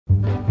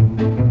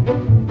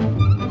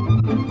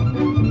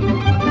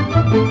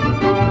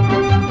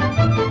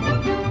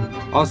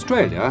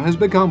Australia has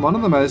become one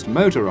of the most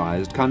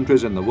motorised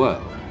countries in the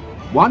world.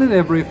 1 in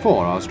every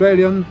 4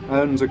 Australian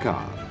owns a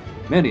car.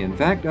 Many, in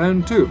fact,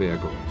 own 2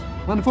 vehicles.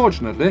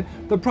 Unfortunately,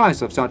 the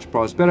price of such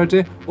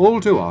prosperity all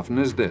too often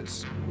is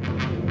this.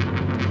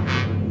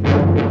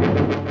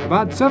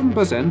 About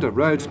 7% of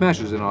road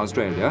smashes in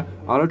Australia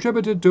are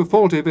attributed to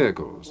faulty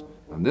vehicles,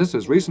 and this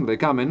has recently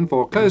come in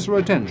for closer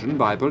attention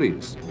by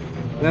police.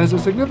 There's a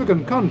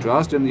significant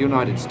contrast in the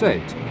United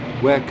States,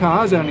 where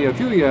cars only a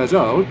few years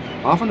old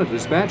often are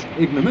dispatched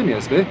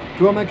ignominiously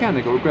to a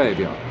mechanical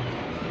graveyard.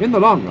 In the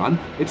long run,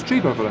 it's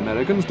cheaper for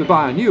Americans to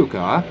buy a new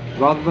car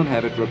rather than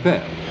have it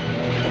repaired.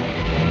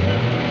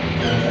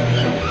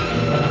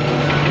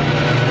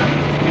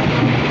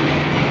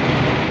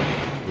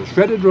 The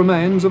shredded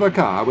remains of a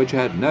car which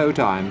had no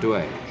time to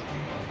age.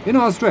 In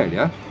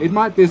Australia, it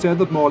might be said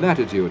that more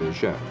latitude is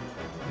shown.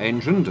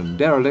 Ancient and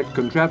derelict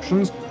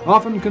contraptions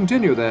often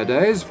continue their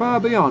days far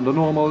beyond a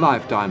normal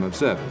lifetime of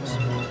service.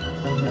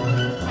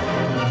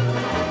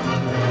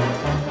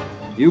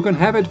 You can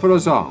have it for a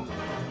song,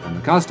 and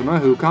the customer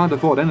who can't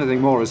afford anything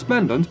more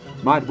resplendent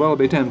might well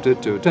be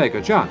tempted to take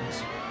a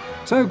chance.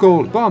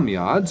 So-called bomb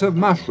yards have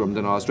mushroomed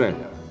in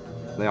Australia.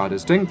 They are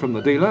distinct from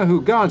the dealer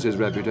who guards his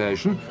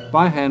reputation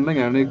by handling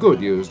only good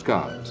used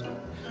cars.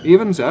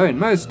 Even so, in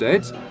most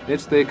states,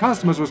 it's the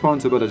customer's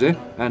responsibility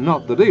and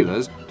not the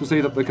dealer's to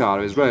see that the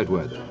car is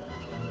roadworthy.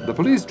 The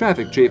police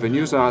traffic chief in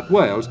New South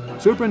Wales,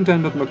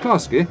 Superintendent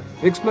McCloskey,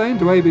 explained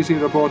to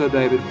ABC reporter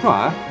David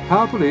Pryor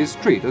how police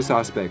treat a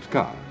suspect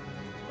car.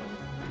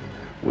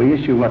 We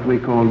issue what we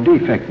call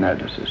defect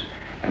notices,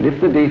 and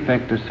if the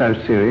defect is so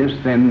serious,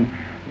 then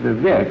the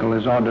vehicle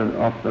is ordered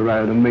off the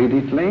road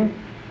immediately.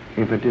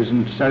 If it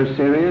isn't so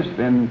serious,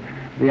 then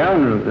the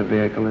owner of the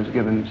vehicle is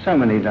given so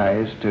many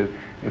days to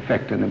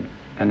effect an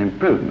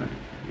improvement.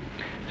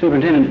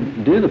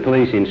 Superintendent, do the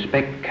police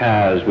inspect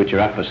cars which are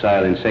up for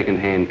sale in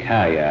second-hand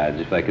car yards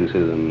if they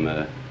consider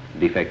them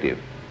defective?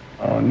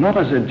 Not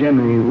as a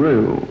general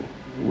rule.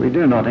 We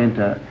do not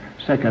enter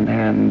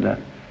second-hand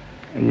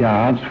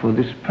yards for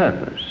this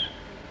purpose.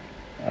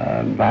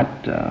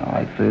 But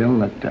I feel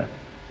that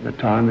the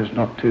time is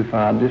not too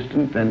far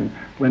distant and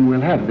when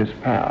we'll have this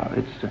power.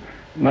 It's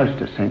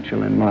most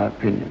essential in my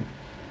opinion.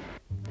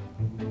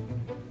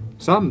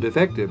 Some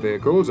defective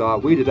vehicles are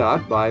weeded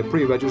out by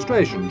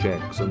pre-registration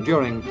checks and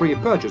during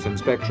pre-purchase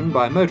inspection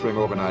by motoring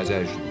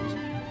organisations.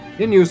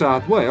 In New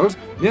South Wales,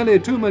 nearly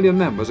 2 million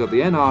members of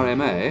the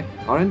NRMA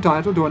are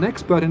entitled to an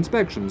expert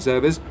inspection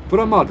service for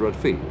a moderate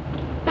fee.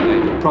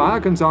 David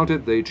Pryor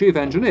consulted the chief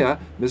engineer,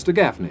 Mr.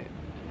 Gaffney.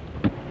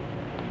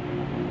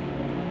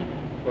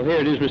 Well, here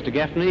it is, Mr.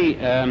 Gaffney.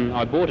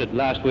 I bought it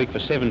last week for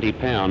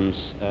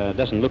 £70.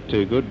 Doesn't look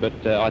too good, but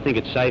I think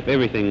it's safe.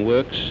 Everything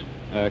works.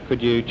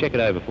 Could you check it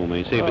over for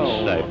me and see if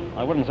it's safe?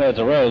 I wouldn't say it's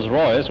a Rolls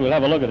Royce. We'll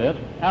have a look at it.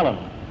 Alan,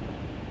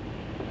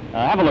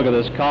 have a look at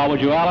this car,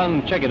 would you,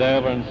 Alan? Check it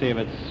over and see if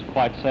it's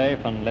quite safe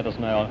and let us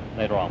know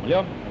later on, will you?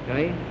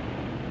 Okay.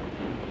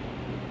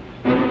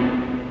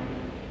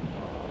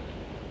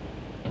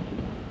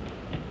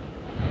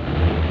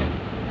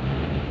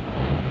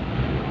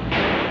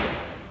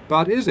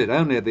 But is it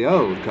only the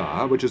old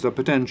car which is a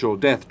potential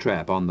death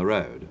trap on the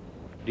road?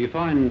 Do you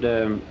find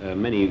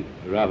many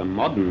rather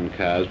modern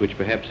cars which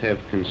perhaps have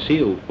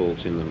concealed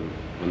faults in them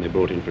when they're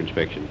brought in for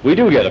inspection? We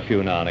do get a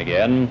few now and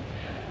again.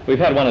 We've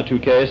had 1 or 2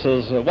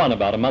 cases, one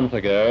about a month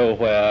ago,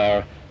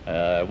 where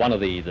one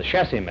of the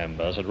chassis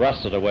members had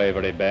rusted away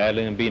very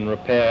badly and been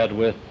repaired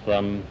with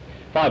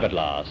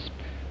fiberglass.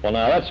 Well,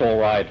 now that's all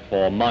right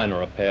for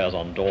minor repairs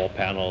on door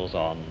panels,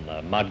 on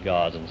mud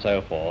guards and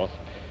so forth.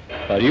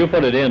 But you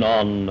put it in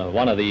on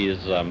one of these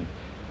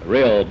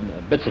real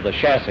bits of the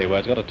chassis where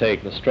it's got to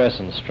take the stress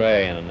and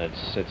strain and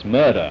it's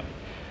murder.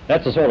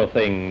 That's the sort of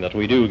thing that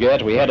we do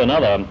get. We had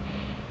another,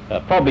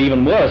 probably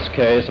even worse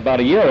case about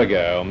a year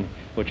ago,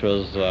 which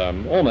was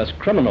almost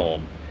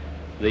criminal.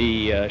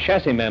 The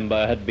chassis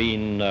member had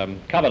been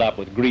covered up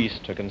with grease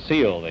to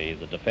conceal the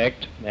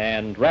defect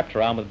and wrapped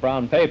around with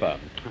brown paper.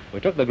 We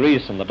took the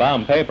grease and the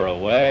brown paper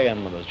away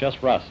and there was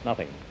just rust,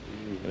 nothing.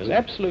 It was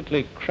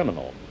absolutely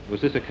criminal.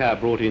 Was this a car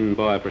brought in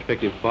by a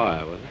prospective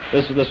buyer? Was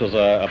it? This was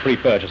a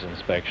pre-purchase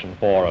inspection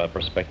for a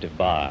prospective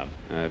buyer.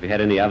 Have you had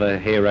any other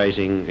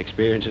hair-raising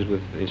experiences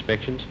with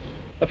inspections?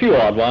 A few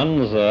odd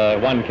ones.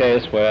 One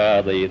case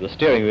where the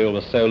steering wheel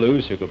was so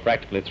loose you could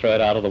practically throw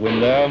it out of the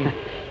window.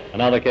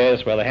 Another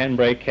case where the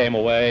handbrake came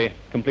away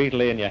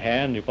completely in your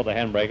hand. You put the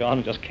handbrake on,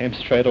 it just came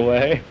straight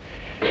away.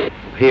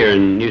 Here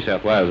in New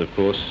South Wales, of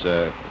course,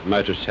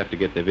 motorists have to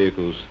get their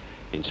vehicles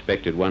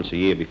inspected once a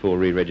year before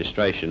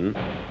re-registration.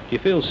 Do you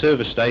feel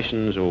service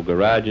stations or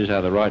garages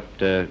are the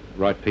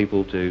right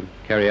people to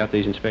carry out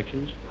these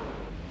inspections?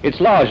 It's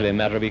largely a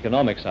matter of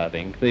economics, I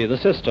think. The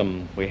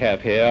system we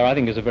have here, I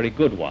think, is a very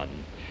good one.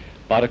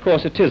 But, of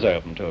course, it is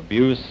open to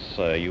abuse.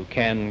 You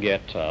can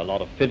get a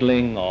lot of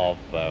fiddling of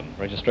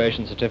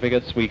registration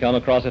certificates. We come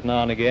across it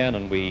now and again,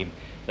 and we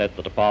let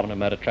the Department of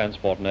Motor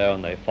Transport know,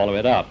 and they follow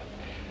it up.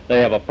 they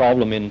have a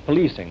problem in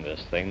policing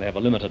this thing. They have a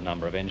limited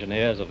number of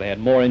engineers. If they had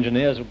more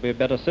engineers, it would be a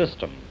better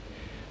system.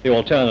 The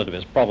alternative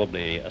is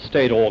probably a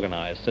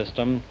state-organized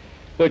system,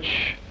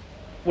 which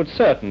would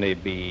certainly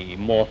be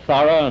more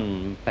thorough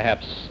and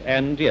perhaps,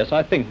 and yes,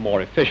 I think more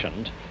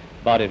efficient,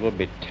 but it would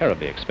be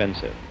terribly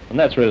expensive. And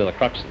that's really the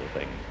crux of the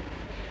thing.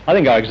 I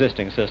think our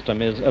existing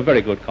system is a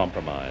very good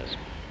compromise.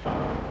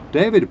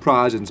 David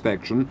Pryor's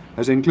inspection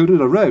has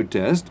included a road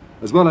test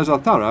as well as a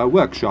thorough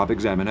workshop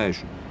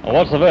examination. Well,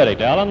 what's the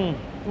verdict, Alan?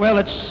 Well,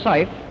 it's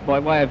safe by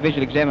way of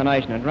visual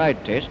examination and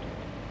road test.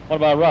 What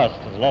about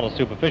rust? There's a lot of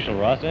superficial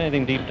rust.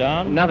 Anything deep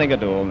down? Nothing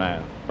at all,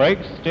 no.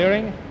 Brakes,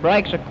 steering?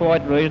 Brakes are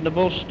quite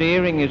reasonable.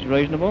 Steering is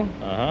reasonable.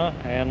 Uh-huh.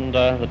 And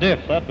the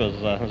diff, that was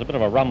there's a bit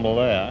of a rumble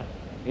there.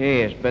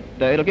 Yes, but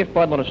it'll give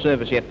quite a lot of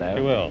service yet, though.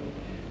 She will.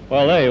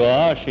 Well, there you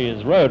are.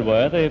 She's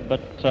roadworthy,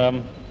 but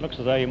looks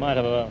as though you might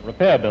have a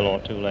repair bill or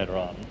two later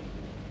on.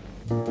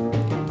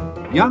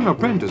 Young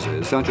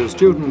apprentices, such as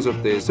students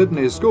at the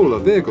Sydney School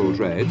of Vehicle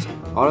Trades,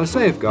 are a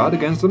safeguard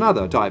against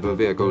another type of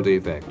vehicle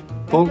defect,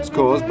 faults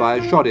caused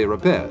by shoddy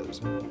repairs.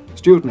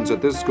 Students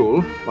at this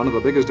school, one of the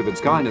biggest of its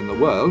kind in the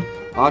world,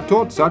 are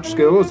taught such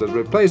skills as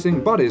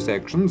replacing body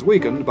sections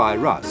weakened by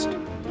rust.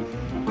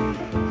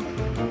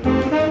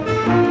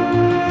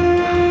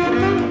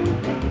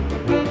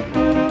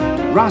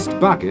 Rust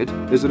bucket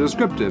is a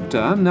descriptive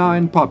term now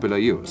in popular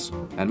use,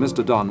 and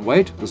Mr. Don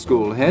Waite, the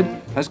school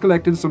head, has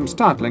collected some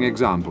startling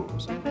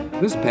examples.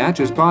 This patch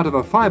is part of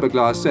a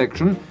fiberglass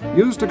section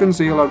used to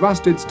conceal a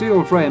rusted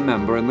steel frame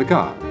member in the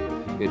car.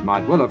 It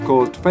might well have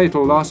caused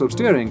fatal loss of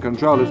steering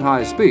control at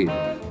high speed,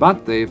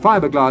 but the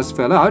fiberglass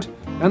fell out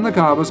and the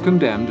car was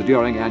condemned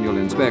during annual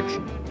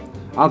inspection.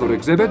 Other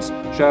exhibits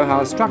show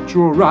how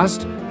structural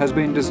rust has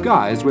been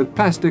disguised with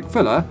plastic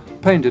filler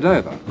painted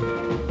over.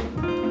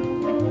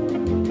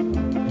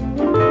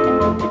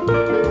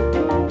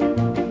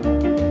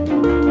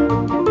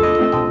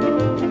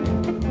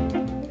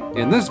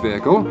 In this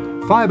vehicle,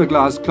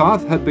 fiberglass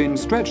cloth had been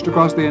stretched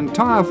across the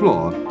entire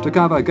floor to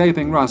cover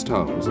gaping rust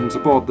holes and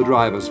support the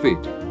driver's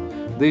feet.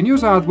 The New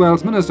South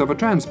Wales Minister for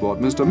Transport,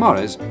 Mr.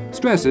 Morris,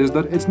 stresses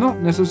that it's not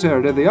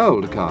necessarily the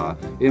old car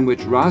in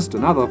which rust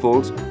and other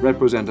faults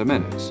represent a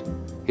menace.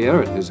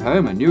 Here at his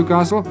home in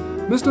Newcastle,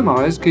 Mr.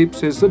 Morris keeps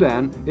his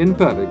sedan in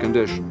perfect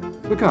condition.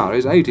 The car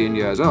is 18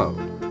 years old.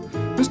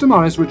 Mr.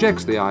 Morris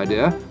rejects the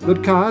idea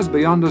that cars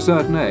beyond a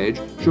certain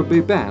age should be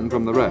banned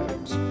from the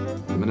roads.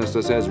 The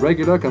Minister says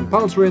regular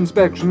compulsory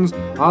inspections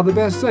are the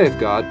best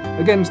safeguard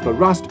against the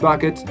rust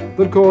buckets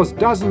that cause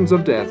dozens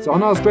of deaths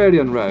on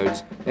Australian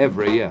roads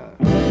every year.